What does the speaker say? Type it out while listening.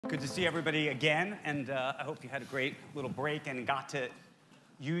Good to see everybody again, and I hope you had a great little break and got to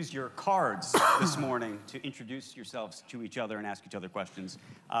use your cards this morning to introduce yourselves to each other and ask each other questions.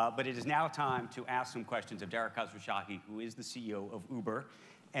 But it is now time to ask some questions of Dara Khosrowshahi, who is the CEO of Uber.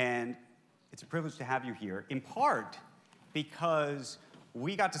 And it's a privilege to have you here, in part because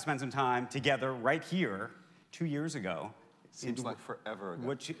we got to spend some time together right here 2 years ago. Seems like forever ago.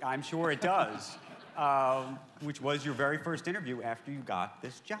 Which I'm sure it does. Which was your very first interview after you got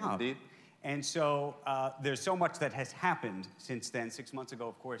this job. Indeed. And so there's so much that has happened since then. 6 months ago,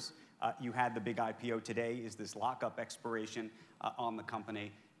 of course, you had the big IPO. Today is this lockup expiration on the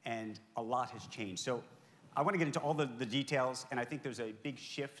company, and a lot has changed. So I want to get into all the details, and I think there's a big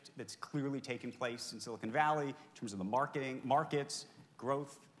shift that's clearly taken place in Silicon Valley in terms of the markets,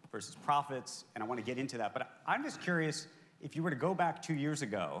 growth versus profits, and I want to get into that. But I'm just curious, if you were to go back 2 years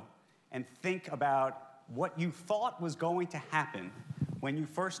ago and think about what you thought was going to happen when you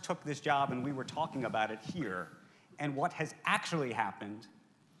first took this job and we were talking about it here, and what has actually happened,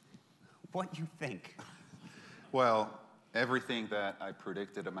 what you think? Well, everything that I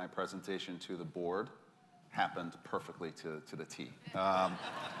predicted in my presentation to the board happened perfectly to the T.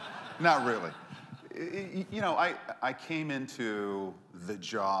 Not really. You know, I came into the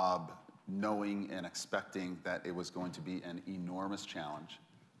job knowing and expecting that it was going to be an enormous challenge,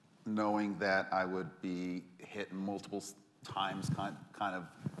 knowing that I would be hit multiple times kind of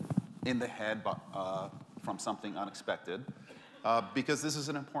in the head from something unexpected, because this is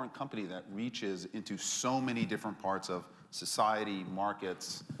an important company that reaches into so many different parts of society,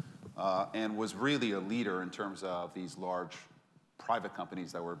 markets, and was really a leader in terms of these large private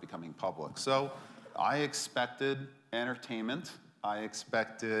companies that were becoming public. So I expected entertainment. I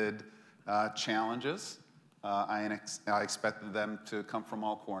expected challenges. I expected them to come from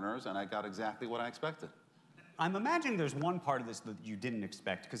all corners, and I got exactly what I expected. I'm imagining there's one part of this that you didn't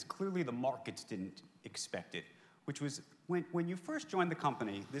expect, because clearly the markets didn't expect it, which was when you first joined the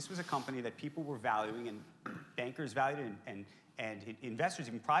company, this was a company that people were valuing, and bankers valued it, and investors,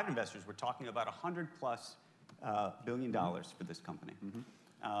 even private investors, were talking about $100+ billion for this company.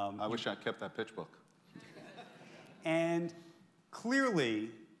 Mm-hmm. I wish I kept that pitch book. And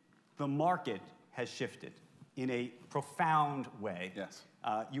clearly, the market has shifted in a profound way. Yes.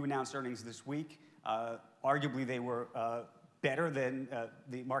 You announced earnings this week. Arguably, they were better than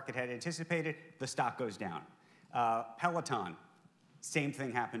the market had anticipated. The stock goes down. Peloton, same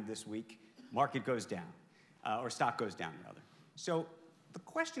thing happened this week. Market goes down, or stock goes down, rather. So the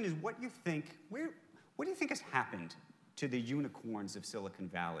question is, what do you think has happened to the unicorns of Silicon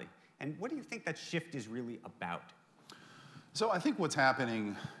Valley? And what do you think that shift is really about? So I think what's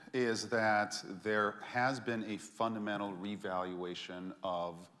happening is that there has been a fundamental revaluation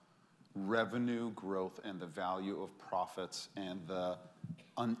of revenue growth and the value of profits and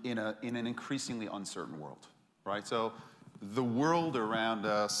in an increasingly uncertain world, right? So the world around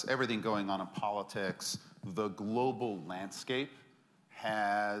us, everything going on in politics, the global landscape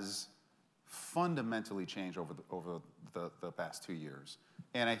has fundamentally changed over the past 2 years.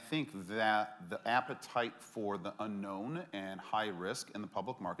 And I think that the appetite for the unknown and high risk in the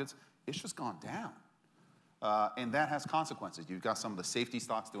public markets, it's just gone down. And that has consequences. You've got some of the safety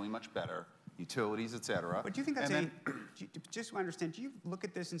stocks doing much better, utilities, et cetera. But do you think that's just to understand, do you look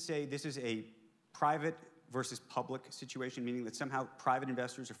at this and say this is a private versus public situation, meaning that somehow private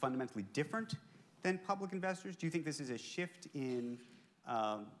investors are fundamentally different than public investors? Do you think this is a shift in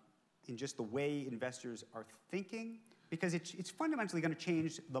just the way investors are thinking? Because it's fundamentally going to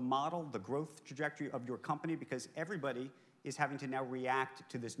change the model, the growth trajectory of your company, because everybody is having to now react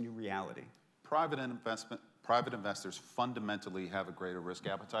to this new reality. Private investors fundamentally have a greater risk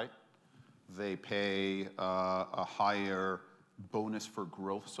appetite. They pay a higher bonus for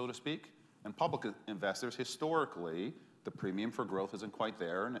growth, so to speak. And public investors, historically, the premium for growth isn't quite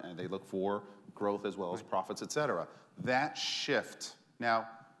there, and they look for growth as well as profits, et cetera. That shift. Now,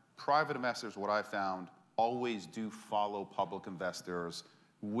 private investors, what I found, always do follow public investors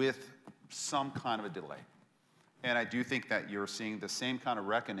with some kind of a delay. And I do think that you're seeing the same kind of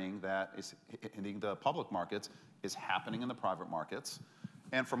reckoning that is hitting the public markets is happening in the private markets.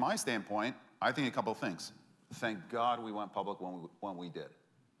 And from my standpoint, I think a couple of things. Thank God we went public when we did.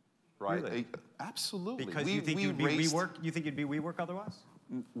 Right? Really? Absolutely. Because you think you'd be WeWork? You think you'd be WeWork otherwise?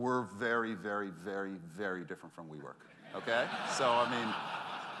 We're very, very, very, very different from WeWork. Okay? So I mean,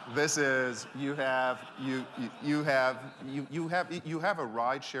 this is you have a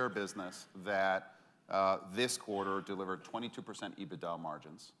rideshare business that this quarter delivered 22% EBITDA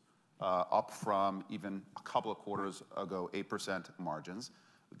margins, up from even a couple of quarters ago 8% margins.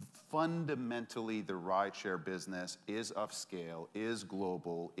 Fundamentally, the rideshare business is of scale, is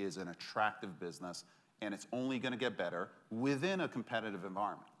global, is an attractive business, and it's only going to get better within a competitive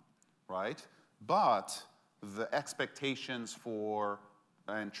environment, right? But the expectations for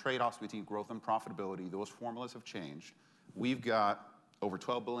and trade-offs between growth and profitability, those formulas have changed. We've got over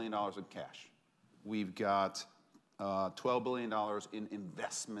 $12 billion in cash. We've got $12 billion in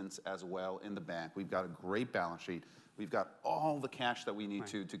investments as well in the bank. We've got a great balance sheet. We've got all the cash that we need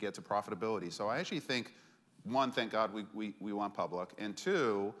to get to profitability. So I actually think, one, thank God we went public, and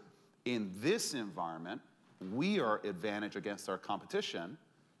two, in this environment, we are advantaged against our competition,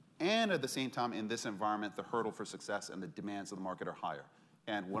 and at the same time, in this environment, the hurdle for success and the demands of the market are higher.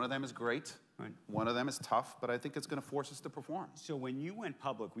 And one of them is great, one of them is tough, but I think it's going to force us to perform. So when you went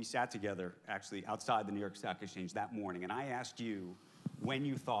public, we sat together actually outside the New York Stock Exchange that morning, and I asked you when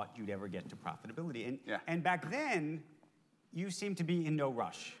you thought you'd ever get to profitability. And back then, you seemed to be in no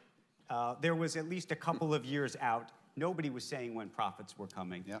rush. There was at least a couple of years out. Nobody was saying when profits were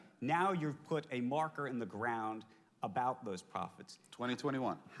coming. Now you've put a marker in the ground about those profits.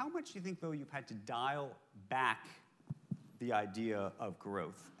 2021. How much do you think, though, you've had to dial back the idea of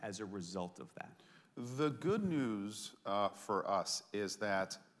growth as a result of that? The good news for us is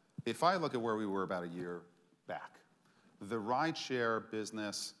that if I look at where we were about a year back, the rideshare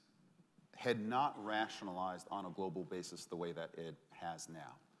business had not rationalized on a global basis the way that it has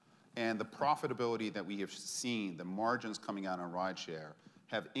now. And the profitability that we have seen, the margins coming out on rideshare,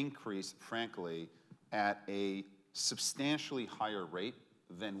 have increased, frankly, at a substantially higher rate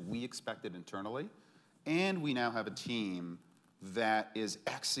than we expected internally. And we now have a team that is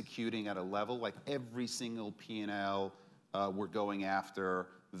executing at a level like every single P&L we're going after.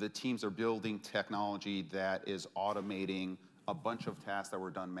 The teams are building technology that is automating a bunch of tasks that were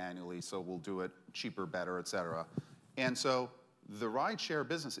done manually, so we'll do it cheaper, better, et cetera. And so the rideshare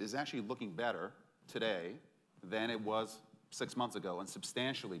business is actually looking better today than it was 6 months ago, and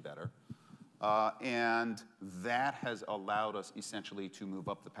substantially better. And that has allowed us essentially to move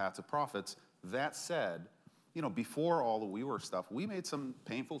up the path to profits. That said, you know, before all the WeWork stuff, we made some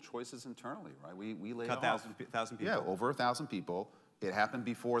painful choices internally, right? We laid off 1,000 people. Yeah, over 1,000 people. It happened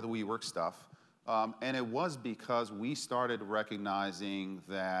before the WeWork stuff. And it was because we started recognizing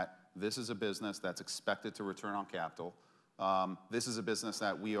that this is a business that's expected to return on capital. This is a business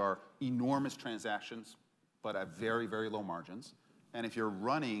that we are enormous transactions, but at very, very low margins. And if you're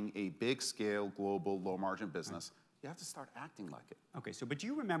running a big scale, global, low margin business, you have to start acting like it. Okay, so, but do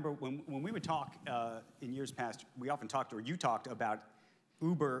you remember when we would talk in years past, we often talked, or you talked about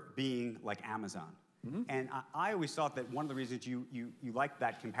Uber being like Amazon. And I always thought that one of the reasons you liked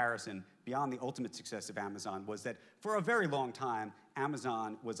that comparison beyond the ultimate success of Amazon was that for a very long time,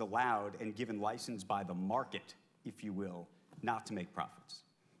 Amazon was allowed and given license by the market, if you will, not to make profits.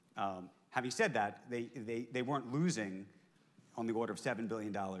 Having said that, they weren't losing on the order of $7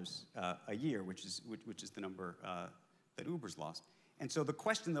 billion a year, which is the number that Uber's lost. And so the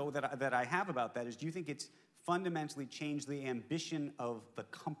question, though, that I have about that is, do you think it's fundamentally changed the ambition of the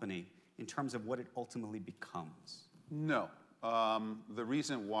company in terms of what it ultimately becomes? No. The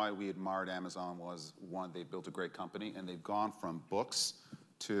reason why we admired Amazon was, one, they built a great company, and they've gone from books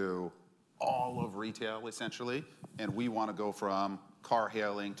to all of retail, essentially. And we want to go from car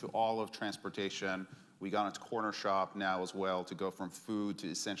hailing to all of transportation. We got into Corner Shop now as well, to go from food to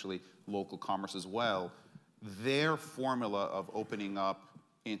essentially local commerce as well. Their formula of opening up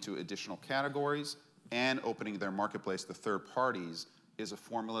into additional categories and opening their marketplace to third parties is a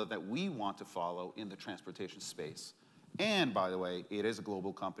formula that we want to follow in the transportation space. And by the way, it is a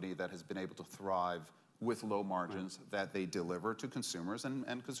global company that has been able to thrive with low margins that they deliver to consumers, and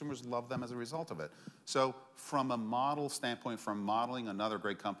consumers love them as a result of it. So from a model standpoint, from modeling another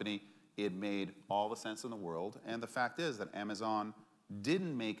great company, it made all the sense in the world. And the fact is that Amazon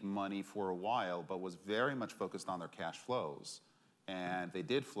didn't make money for a while, but was very much focused on their cash flows. And they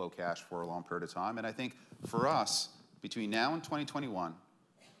did flow cash for a long period of time. And I think for us, between now and 2021,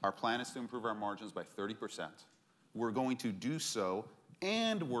 our plan is to improve our margins by 30%. We're going to do so,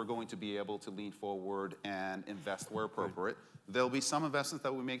 and we're going to be able to lean forward and invest where appropriate. There'll be some investments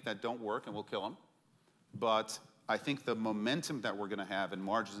that we make that don't work, and we'll kill them. But I think the momentum that we're going to have in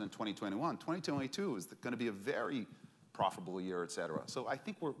margins in 2021, 2022 is going to be a very profitable year, et cetera. So I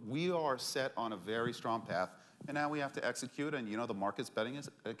think we are set on a very strong path, and now we have to execute, and you know the market's betting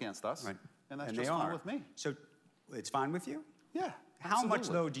against us, and that's just fine with me. So it's fine with you? Yeah. How much,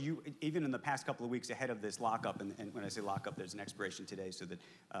 though, do you, even in the past couple of weeks ahead of this lockup, and when I say lockup, there's an expiration today so that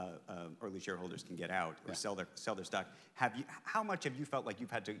early shareholders can get out or sell their stock. How much have you felt like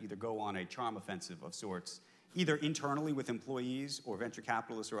you've had to either go on a charm offensive of sorts either internally with employees or venture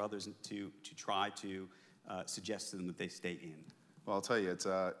capitalists or others to try to suggest to them that they stay in? Well, I'll tell you,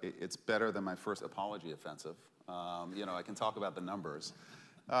 it's better than my first apology offensive. You know, I can talk about the numbers.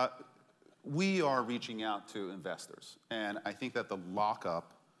 We are reaching out to investors, and I think that the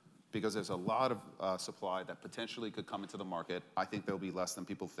lockup, because there's a lot of supply that potentially could come into the market. I think there'll be less than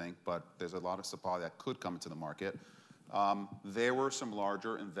people think, but there's a lot of supply that could come into the market. There were some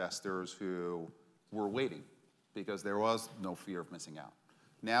larger investors who were waiting because there was no fear of missing out.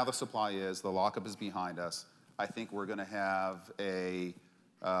 Now the supply the lockup is behind us. I think we're going to have a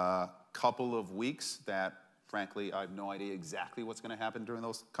couple of weeks that, frankly, I have no idea exactly what's going to happen during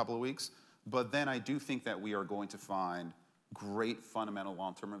those couple of weeks. But then I do think that we are going to find great fundamental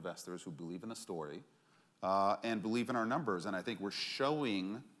long-term investors who believe in the story and believe in our numbers. And I think we're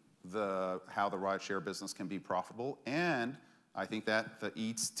showing how the rideshare business can be profitable. And I think that the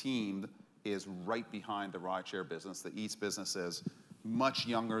Eats team is right behind the rideshare business. The Eats business is much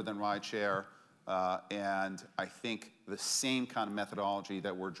younger than rideshare. And I think the same kind of methodology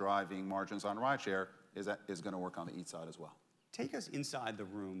that we're driving margins on rideshare is going to work on the Eats side as well. Take us inside the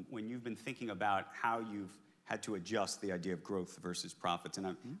room when you've been thinking about how you've had to adjust the idea of growth versus profits. And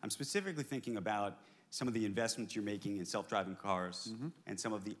I'm specifically thinking about some of the investments you're making in self-driving cars and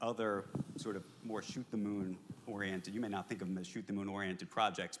some of the other sort of more shoot-the-moon oriented, you may not think of them as shoot-the-moon oriented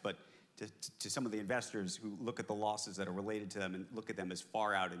projects, but to some of the investors who look at the losses that are related to them and look at them as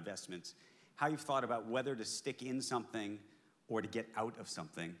far-out investments, how you've thought about whether to stick in something or to get out of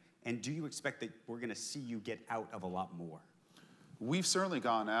something. And do you expect that we're going to see you get out of a lot more? We've certainly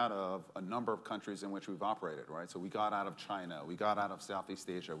gone out of a number of countries in which we've operated, right? So we got out of China, we got out of Southeast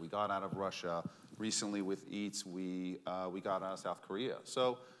Asia, we got out of Russia. Recently with Eats, we got out of South Korea.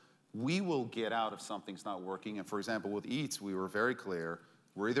 So we will get out if something's not working. And for example, with Eats, we were very clear.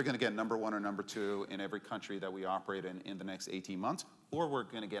 We're either going to get number 1 or number 2 in every country that we operate in the next 18 months, or we're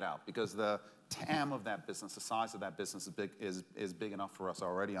going to get out because the TAM of that business, the size of that business is big enough for us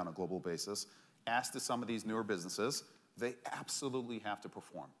already on a global basis. As to some of these newer businesses, they absolutely have to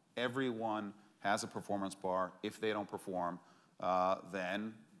perform. Everyone has a performance bar. If they don't perform,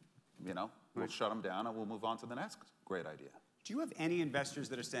 then, you know, we'll shut them down and we'll move on to the next great idea. Do you have any investors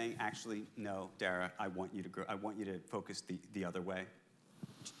that are saying, actually, no, Dara, I want you to grow, I want you to focus the other way?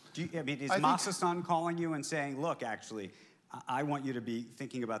 I mean, is Masa-san calling you and saying, look, actually, I want you to be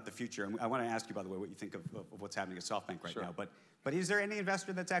thinking about the future? And I want to ask you, by the way, what you think of what's happening at SoftBank right now. But is there any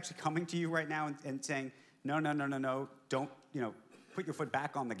investor that's actually coming to you right now and saying, no, don't, you know, put your foot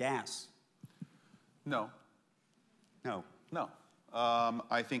back on the gas? No. No. No.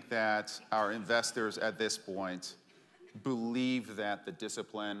 I think that our investors at this point believe that the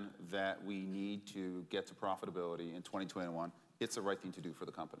discipline that we need to get to profitability in 2021, it's the right thing to do for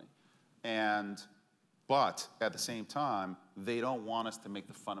the company. But at the same time, they don't want us to make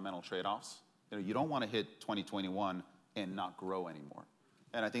the fundamental trade-offs. You know, you don't want to hit 2021 and not grow anymore.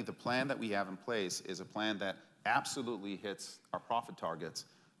 And I think the plan that we have in place is a plan that absolutely hits our profit targets,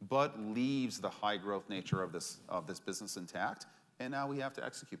 but leaves the high growth nature of this business intact. And now we have to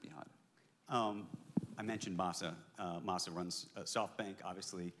execute behind it. I mentioned Masa. Masa runs SoftBank,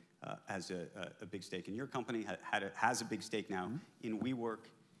 obviously has a big stake in your company, has a big stake now in WeWork.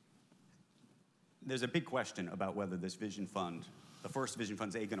 There's a big question about whether this vision fund, the first vision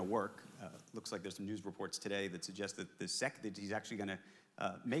fund, is going to work. Looks like there's some news reports today that suggest that that he's actually going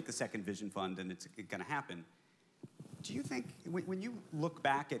to make the second vision fund, and it's going to happen. Do you think, when you look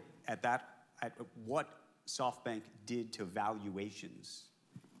back at what SoftBank did to valuations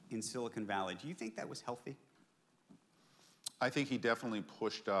in Silicon Valley, do you think that was healthy? I think he definitely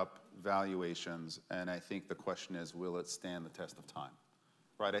pushed up valuations, and I think the question is, will it stand the test of time?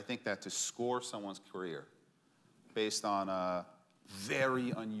 Right? I think that to score someone's career based on a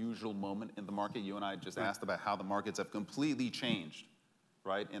very unusual moment in the market, you and I just asked about how the markets have completely changed,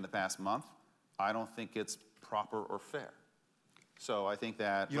 right, in the past month. I don't think it's proper or fair. So I think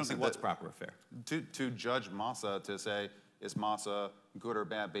that... You don't think what's proper or fair? To judge Masa, to say, is Masa good or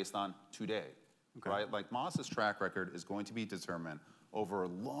bad based on today, right? Like, Masa's track record is going to be determined over a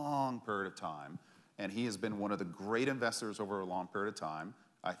long period of time, and he has been one of the great investors over a long period of time.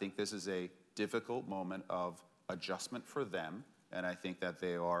 I think this is a difficult moment of adjustment for them, and I think that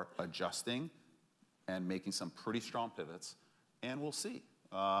they are adjusting and making some pretty strong pivots, and we'll see.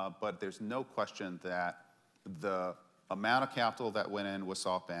 But there's no question that the amount of capital that went in with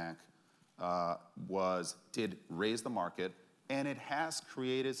SoftBank did raise the market, and it has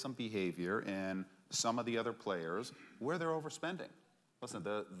created some behavior in some of the other players where they're overspending. Listen,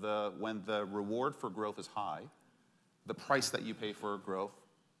 when the reward for growth is high, the price that you pay for growth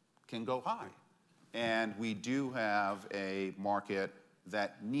can go high. And we do have a market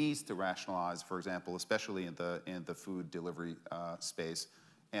that needs to rationalize, for example, especially in the food delivery space.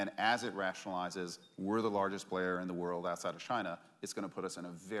 And as it rationalizes, we're the largest player in the world outside of China. It's going to put us in a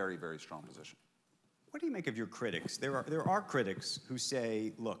very, very strong position. What do you make of your critics? There are critics who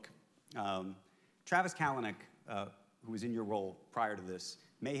say, look, Travis Kalanick, who was in your role prior to this,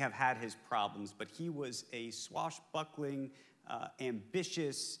 may have had his problems, but he was a swashbuckling,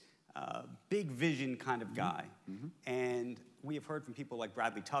 ambitious, big vision kind of guy. Mm-hmm. And we have heard from people like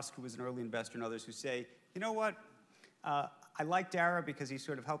Bradley Tusk, who was an early investor, and others who say, you know what, I like Dara because he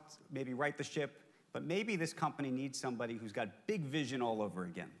sort of helped maybe right the ship, but maybe this company needs somebody who's got big vision all over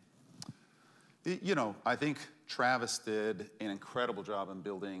again. You know, I think Travis did an incredible job in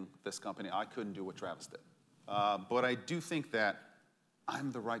building this company. I couldn't do what Travis did. But I do think that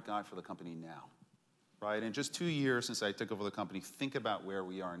I'm the right guy for the company now, right? In just 2 years since I took over the company, think about where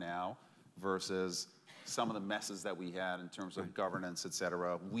we are now versus some of the messes that we had in terms of governance, et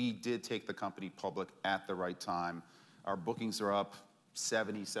cetera. We did take the company public at the right time. Our bookings are up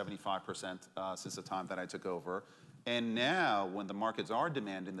 70, 75% since the time that I took over. And now, when the markets are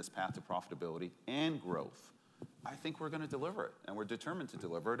demanding this path to profitability and growth, I think we're going to deliver it. And we're determined to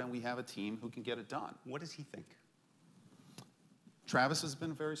deliver it, and we have a team who can get it done. What does he think? Travis has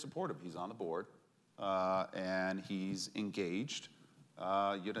been very supportive. He's on the board, and he's engaged.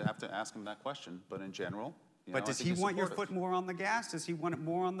 You'd have to ask him that question, but in general, but does he want your foot more on the gas? Does he want it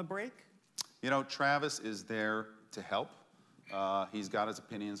more on the brake? You know, Travis is there to help. He's got his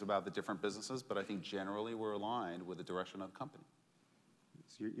opinions about the different businesses, but I think generally we're aligned with the direction of the company.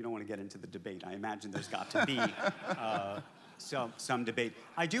 So you don't want to get into the debate. I imagine there's got to be some debate.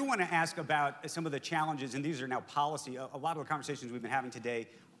 I do want to ask about some of the challenges, and these are now policy. A lot of the conversations we've been having today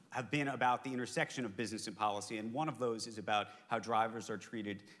have been about the intersection of business and policy, and one of those is about how drivers are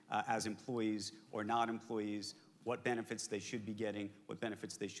treated as employees or not employees, what benefits they should be getting, what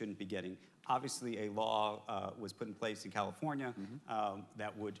benefits they shouldn't be getting. Obviously, a law was put in place in California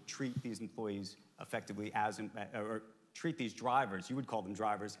that would treat these employees effectively as, or treat these drivers, you would call them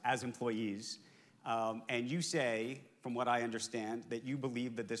drivers, as employees. And you say, from what I understand, that you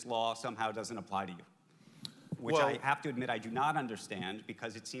believe that this law somehow doesn't apply to you. Which I have to admit I do not understand,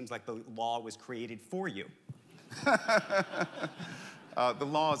 because it seems like the law was created for you. The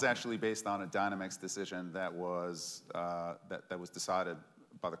law is actually based on a Dynamics decision that was decided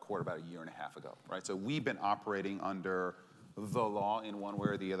by the court about 1.5 years ago, right? So we've been operating under the law in one way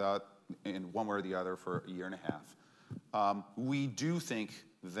or the other for 1.5 years. We do think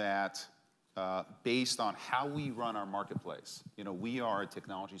that based on how we run our marketplace, you know, we are a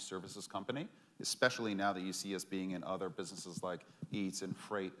technology services company, especially now that you see us being in other businesses like Eats and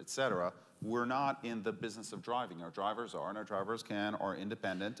Freight, et cetera. We're not in the business of driving. Our drivers are, and our drivers are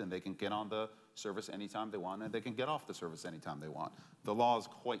independent, and they can get on the service anytime they want, and they can get off the service anytime they want. The law is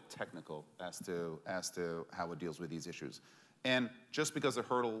quite technical as to how it deals with these issues. And just because the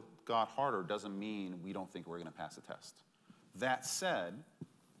hurdle got harder doesn't mean we don't think we're going to pass the test. That said,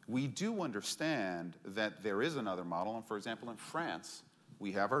 we do understand that there is another model, and for example, in France,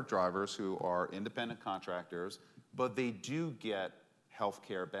 we have our drivers who are independent contractors, but they do get health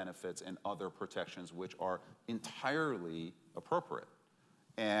care benefits and other protections which are entirely appropriate.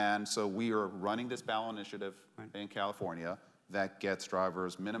 And so we are running this ballot initiative in California that gets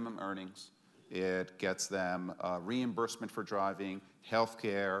drivers minimum earnings. It gets them reimbursement for driving, health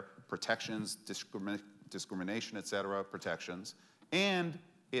care, protections, discrimination, et cetera, protections, and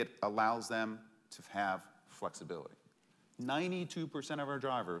it allows them to have flexibility. 92% of our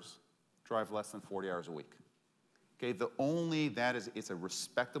drivers drive less than 40 hours a week. Okay, it's a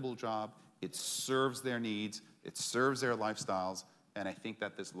respectable job, it serves their needs, it serves their lifestyles, and I think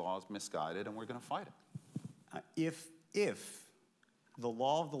that this law is misguided, and we're going to fight it. If the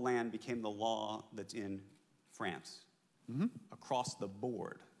law of the land became the law that's in France, across the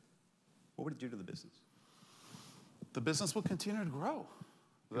board, what would it do to the business? The business would continue to grow.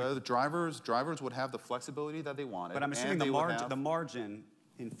 The drivers would have the flexibility that they wanted. But I'm assuming the margin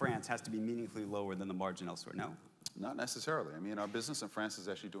in France has to be meaningfully lower than the margin elsewhere, no? Not necessarily. I mean, our business in France is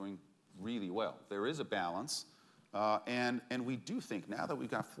actually doing really well. There is a balance, and we do think now that we've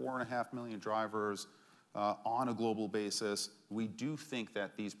got 4.5 million drivers on a global basis, we do think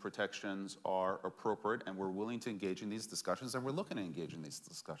that these protections are appropriate, and we're willing to engage in these discussions, and we're looking to engage in these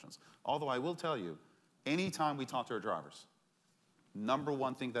discussions. Although I will tell you, anytime we talk to our drivers, number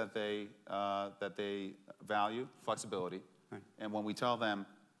one thing that they value, flexibility. Right. And when we tell them,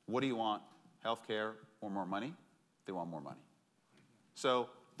 what do you want, health care or more money? They want more money. So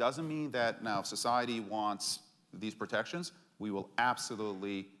doesn't mean that now if society wants these protections, we will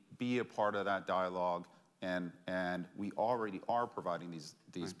absolutely be a part of that dialogue, and we already are providing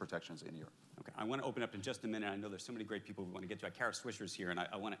these protections in Europe. Okay, I want to open up in just a minute. I know there's so many great people we want to get to. Kara Swisher's here, and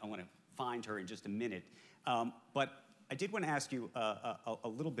I want to find her in just a minute. But I did want to ask you a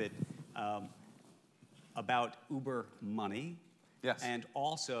little bit about Uber Money. Yes. And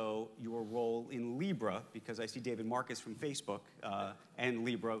also your role in Libra, because I see David Marcus from Facebook and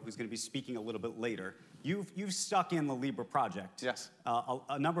Libra, who's going to be speaking a little bit later. You've stuck in the Libra project. Yes.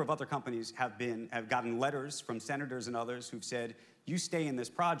 A number of other companies have gotten letters from senators and others who've said, you stay in this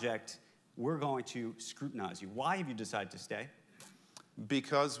project, we're going to scrutinize you. Why have you decided to stay?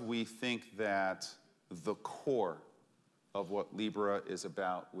 Because we think that the core of what Libra is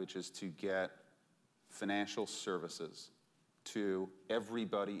about, which is to get financial services to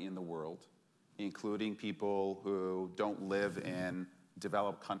everybody in the world, including people who don't live in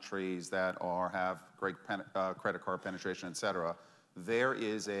developed countries that have great credit card penetration, et cetera. There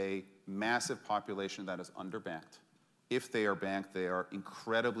is a massive population that is underbanked. If they are banked, they are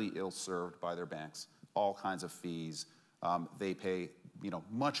incredibly ill-served by their banks, all kinds of fees. They pay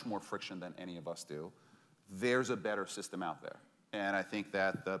much more friction than any of us do. There's a better system out there. And I think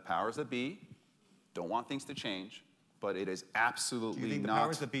that the powers that be don't want things to change, but it is absolutely not. Do you think the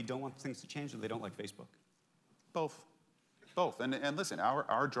powers that be don't want things to change, or they don't like Facebook? Both. Both. And listen,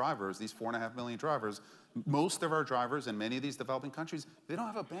 our drivers, these 4.5 million drivers, most of our drivers in many of these developing countries, they don't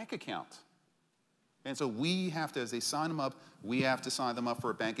have a bank account. And so we have to, as they sign them up, we have to sign them up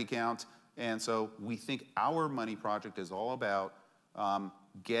for a bank account. And so we think our money project is all about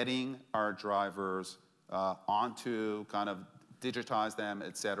getting our drivers onto kind of digitize them,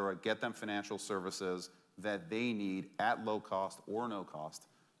 et cetera, get them financial services that they need at low cost or no cost,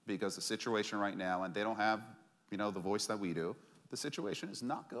 because the situation right now, and they don't have the voice that we do, the situation is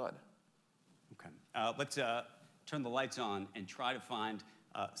not good. Okay. Let's turn the lights on and try to find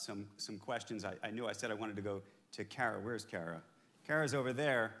some questions. I knew I said I wanted to go to Kara. Where's Kara? Kara's over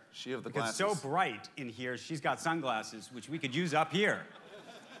there. She of the because glasses. It's so bright in here, she's got sunglasses, which we could use up here.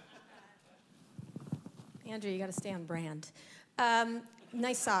 Andrew, you got to stay on brand.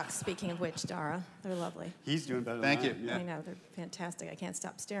 Nice socks, speaking of which, Dara. They're lovely. He's doing better than Thank you. Yeah. I know, they're fantastic. I can't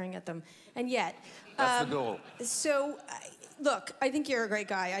stop staring at them. And yet... That's the goal. So, look, I think you're a great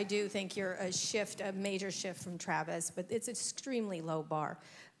guy. I do think you're a major shift from Travis, but it's an extremely low bar.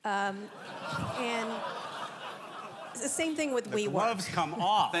 And it's the same thing with WeWork. The gloves come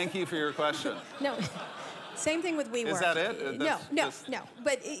off. Thank you for your question. No. Same thing with WeWork. Is that it? No.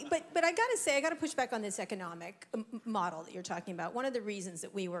 But I got to say, I got to push back on this economic model that you're talking about. One of the reasons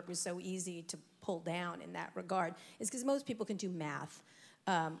that WeWork was so easy to pull down in that regard is because most people can do math.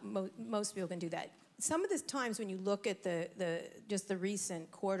 Most people can do that. Some of the times when you look at just the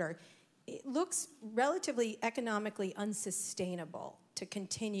recent quarter, it looks relatively economically unsustainable to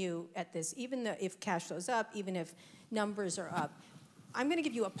continue at this, even though if cash flow's up, even if numbers are up. I'm going to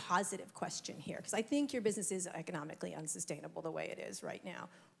give you a positive question here, because I think your business is economically unsustainable the way it is right now.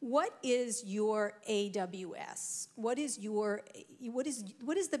 What is your AWS? What is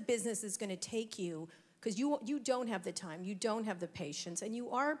the business that's going to take you? Because you don't have the time, you don't have the patience, and you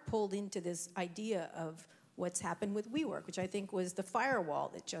are pulled into this idea of what's happened with WeWork, which I think was the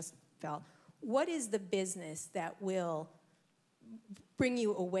firewall that just fell. What is the business that will bring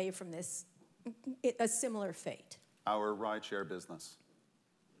you away from this, a similar fate? Our rideshare business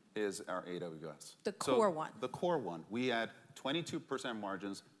is our AWS. The core one. The core one. We had 22%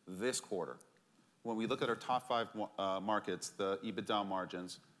 margins this quarter. When we look at our top 5 markets, the EBITDA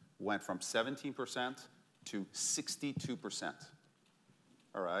margins went from 17% to 62%.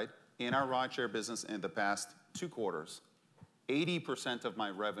 All right? In our rideshare business in the past 2 quarters, 80% of my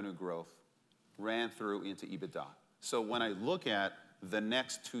revenue growth ran through into EBITDA. So when I look at the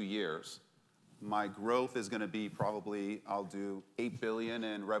next 2 years, my growth is going to be probably, I'll do $8 billion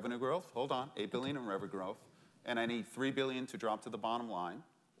in revenue growth. Hold on, $8 billion in revenue growth. And I need $3 billion to drop to the bottom line.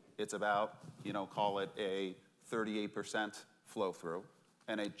 It's about, call it a 38% flow through.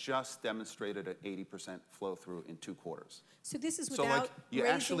 And I just demonstrated an 80% flow through in 2 quarters. So this is without you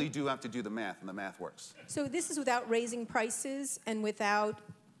actually do have to do the math, and the math works. So this is without raising prices and without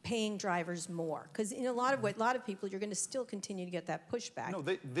paying drivers more, because in a lot of people, you're going to still continue to get that pushback. No,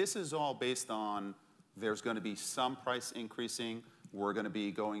 this is all based on there's going to be some price increasing. We're going to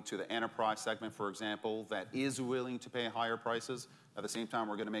be going to the enterprise segment, for example, that is willing to pay higher prices. At the same time,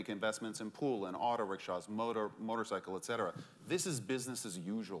 we're going to make investments in pool and auto rickshaws, motorcycle, et cetera. This is business as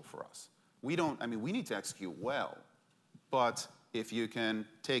usual for us. We need to execute well, but if you can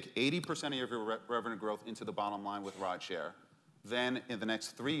take 80% of your revenue growth into the bottom line with rideshare, then in the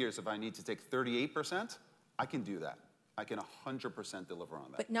next 3 years, if I need to take 38%, I can do that. I can 100% deliver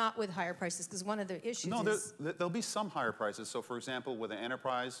on that. But not with higher prices, because one of the issues No, is there'll be some higher prices. So for example, with an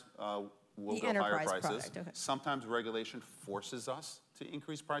enterprise, we'll the go enterprise higher prices. product. Okay. Sometimes regulation forces us to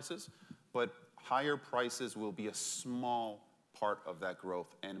increase prices, but higher prices will be a small part of that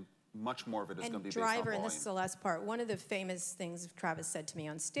growth, and much more of it is going to be based on driver, volume. and this is the last part, one of the famous things Travis said to me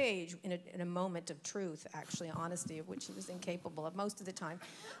on stage, in a moment of truth, actually, honesty, of which he was incapable of most of the time,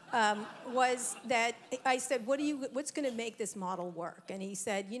 was that I said, what's going to make this model work? And he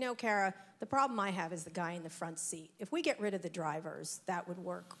said, you know, Kara, the problem I have is the guy in the front seat. If we get rid of the drivers, that would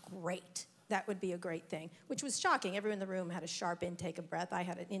work great. That would be a great thing, which was shocking. Everyone in the room had a sharp intake of breath. I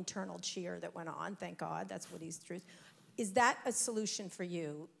had an internal cheer that went on, thank God, that's what he's truth. Is that a solution for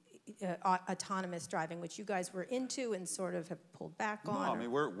you? Autonomous driving, which you guys were into and sort of have pulled back on? No, I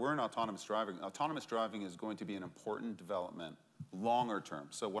mean, we're in autonomous driving. Autonomous driving is going to be an important development longer term.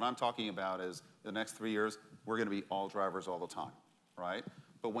 So what I'm talking about is the next 3 years, we're going to be all drivers all the time, right?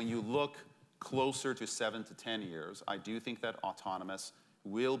 But when you look closer to 7 to 10 years, I do think that autonomous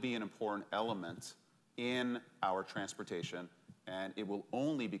will be an important element in our transportation, and it will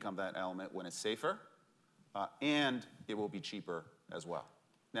only become that element when it's safer, and it will be cheaper as well.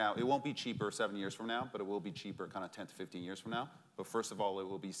 Now, it won't be cheaper 7 years from now, but it will be cheaper kind of 10 to 15 years from now. But first of all, it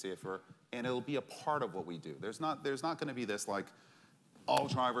will be safer, and it'll be a part of what we do. There's not going to be this, like, all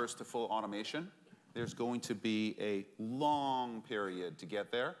drivers to full automation. There's going to be a long period to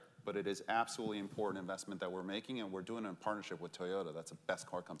get there, but it is absolutely important investment that we're making, and we're doing it in partnership with Toyota. That's the best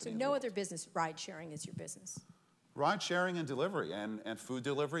car company in the world. So no other business, ride sharing is your business? Ride sharing and delivery and food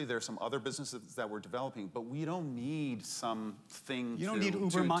delivery, there's some other businesses that we're developing, but we don't need something You don't need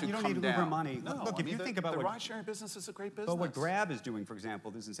Uber money. You don't need Uber money. No, Look, if you think about the what ride sharing business is a great business. But what Grab is doing, for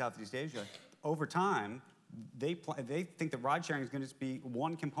example, this is in Southeast Asia, over time, they think that ride sharing is going to be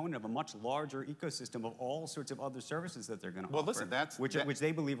one component of a much larger ecosystem of all sorts of other services that they're going to offer. Well, listen, which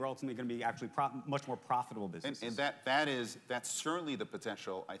they believe are ultimately going to be actually much more profitable businesses. And that's certainly the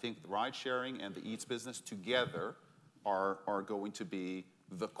potential. I think the ride sharing and the Eats business together are going to be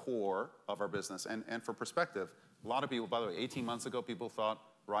the core of our business. And for perspective, a lot of people, by the way, 18 months ago, people thought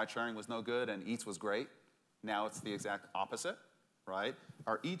ride sharing was no good and Eats was great. Now it's the exact opposite, right?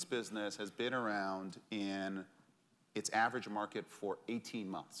 Our Eats business has been around in its average market for 18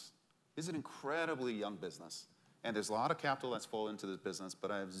 months. This is an incredibly young business. And there's a lot of capital that's fallen into this business, but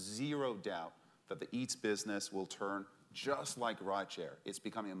I have zero doubt that the Eats business will turn just like rideshare. It's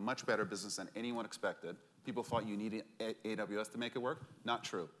becoming a much better business than anyone expected. People thought you needed AWS to make it work. Not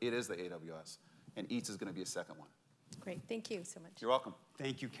true. It is the AWS. And Eats is going to be a second one. Great. Thank you so much. You're welcome.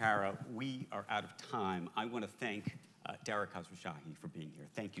 Thank you, Kara. We are out of time. I want to thank Dara Khosrowshahi for being here.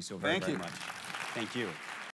 Thank you so very, very much. Thank you.